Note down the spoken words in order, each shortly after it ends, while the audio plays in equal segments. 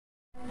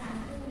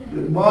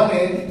Good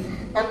morning.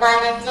 Good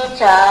morning,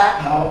 teacher.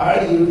 How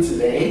are you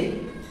today?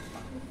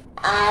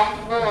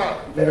 I'm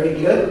good. Very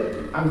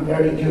good. I'm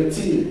very good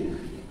too.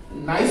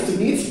 Nice to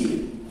meet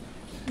you.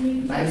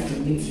 Nice to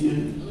meet you.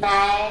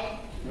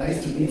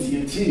 Nice to meet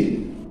you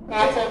too.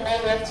 Nice to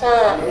meet you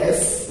too.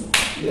 Yes.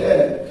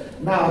 Yeah.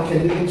 Now,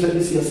 can you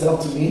introduce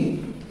yourself to me?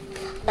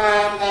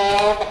 My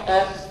name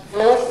is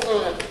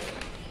Lucy.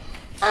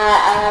 I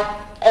am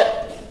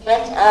 8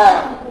 years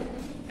old.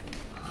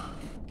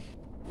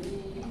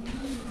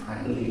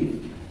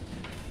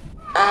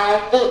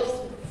 I live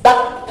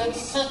in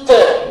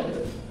city.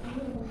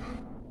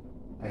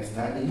 I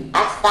study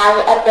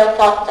at the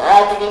Fourth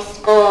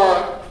School.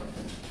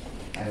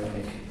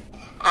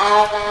 I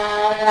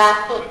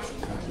like it.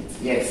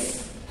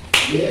 Yes.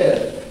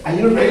 Yeah. Are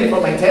you ready for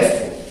my test?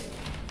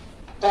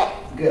 Yes.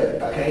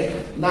 Good.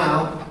 Okay.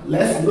 Now,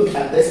 let's look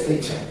at this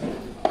picture.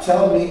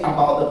 Tell me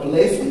about the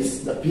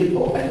places, the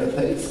people, and the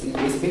things in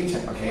this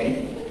picture.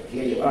 Okay.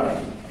 Here you are.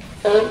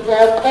 In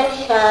the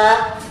picture,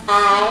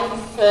 I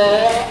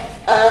see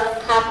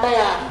a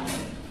camera,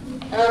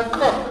 a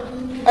cook,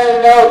 a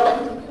road,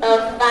 a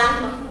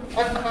farm,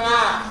 a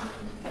class,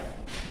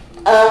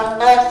 a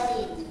nurse,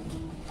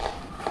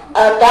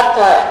 a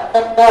doctor,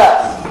 a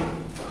nurse,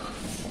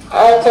 a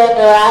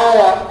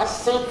generator, a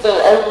city,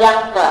 a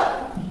younger,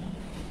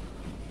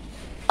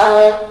 a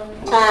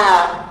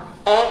town,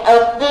 and a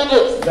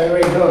village.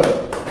 Very good.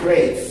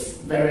 Great.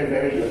 Very,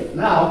 very good.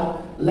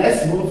 Now,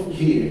 let's move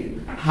here.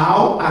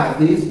 How are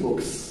these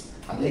books?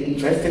 Are they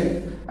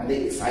interesting? Are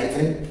they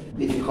exciting?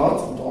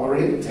 Difficult?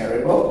 Boring?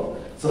 Terrible?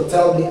 So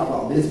tell me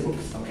about these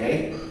books,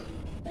 okay?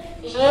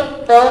 This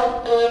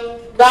book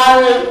is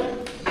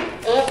boring.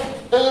 It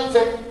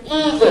isn't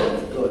easy.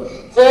 Good.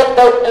 This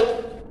book is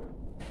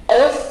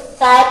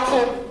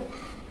exciting.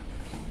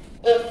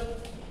 It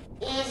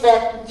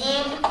isn't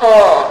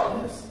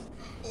difficult. Yes.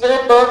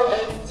 This book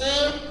is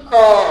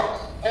difficult.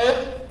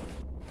 It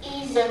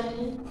isn't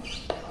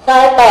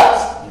famous.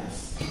 Yes.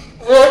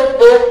 This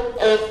book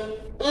is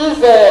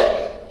easy.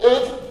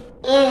 It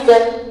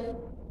isn't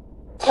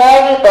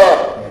terrible.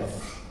 Yes.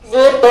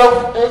 This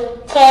book is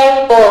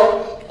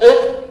terrible.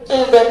 It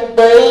isn't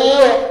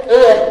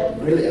brilliant.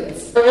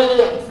 Brilliant.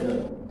 Brilliant.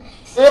 Good.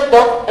 This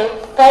book is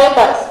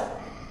famous.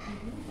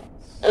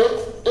 It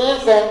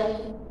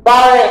isn't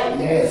boring.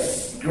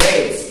 Yes.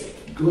 Great.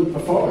 Good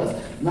performance.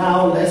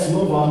 Now let's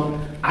move on.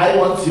 I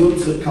want you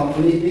to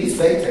complete these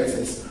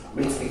sentences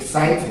with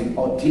exciting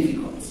or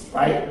difficult,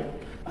 right?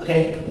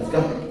 Okay, let's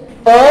go.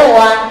 Book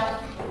 1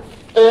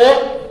 is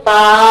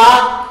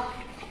more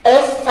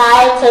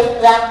exciting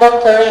than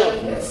book 3.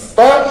 Yes.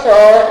 Book 2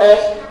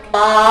 is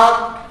more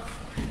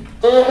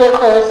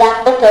difficult than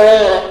book 3.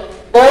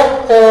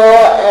 Book 2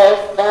 is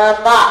the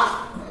most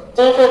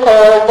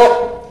difficult book.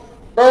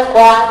 Book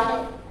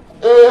 1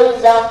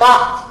 is the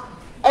most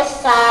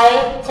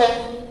exciting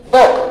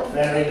book.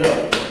 Very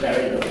good.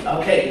 Very good.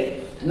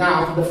 Okay,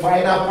 now the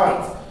final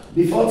part.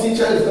 Before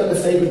teacher is going to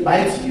say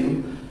goodbye to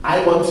you,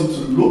 I want you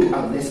to look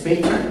at this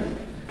paper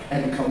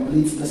and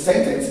complete the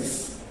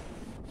sentences.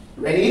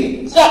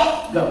 Ready?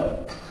 Yes.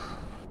 Go.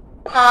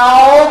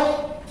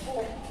 How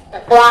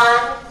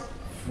one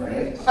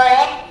Fred.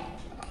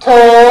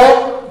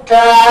 to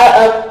draw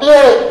a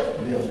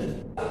building. Building.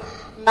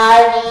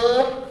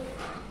 Mary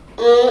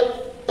is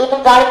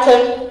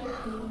inviting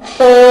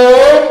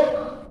Phil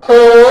to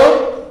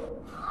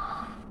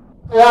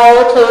go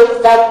to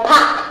the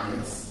park.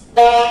 Yes.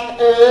 Ben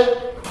is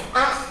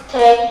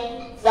asking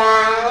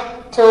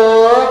them to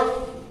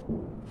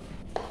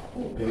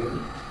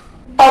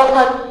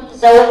open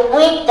the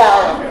window.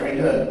 Very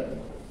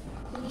good.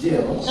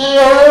 Jill.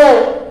 Jill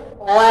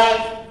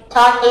wants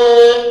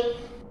Tony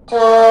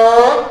to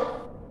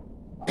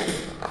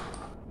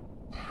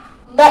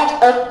make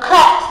a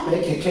cake.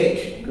 Make a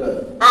cake.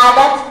 Good.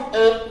 Alex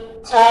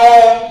is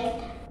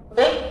telling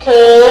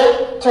Vicky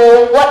to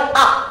wake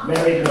up.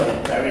 Very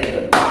good. Very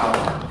good.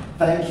 Wow.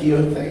 Thank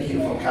you. Thank you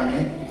for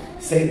coming.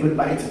 Say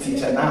goodbye to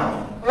teacher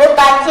now.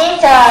 Goodbye,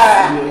 teacher.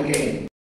 See you again.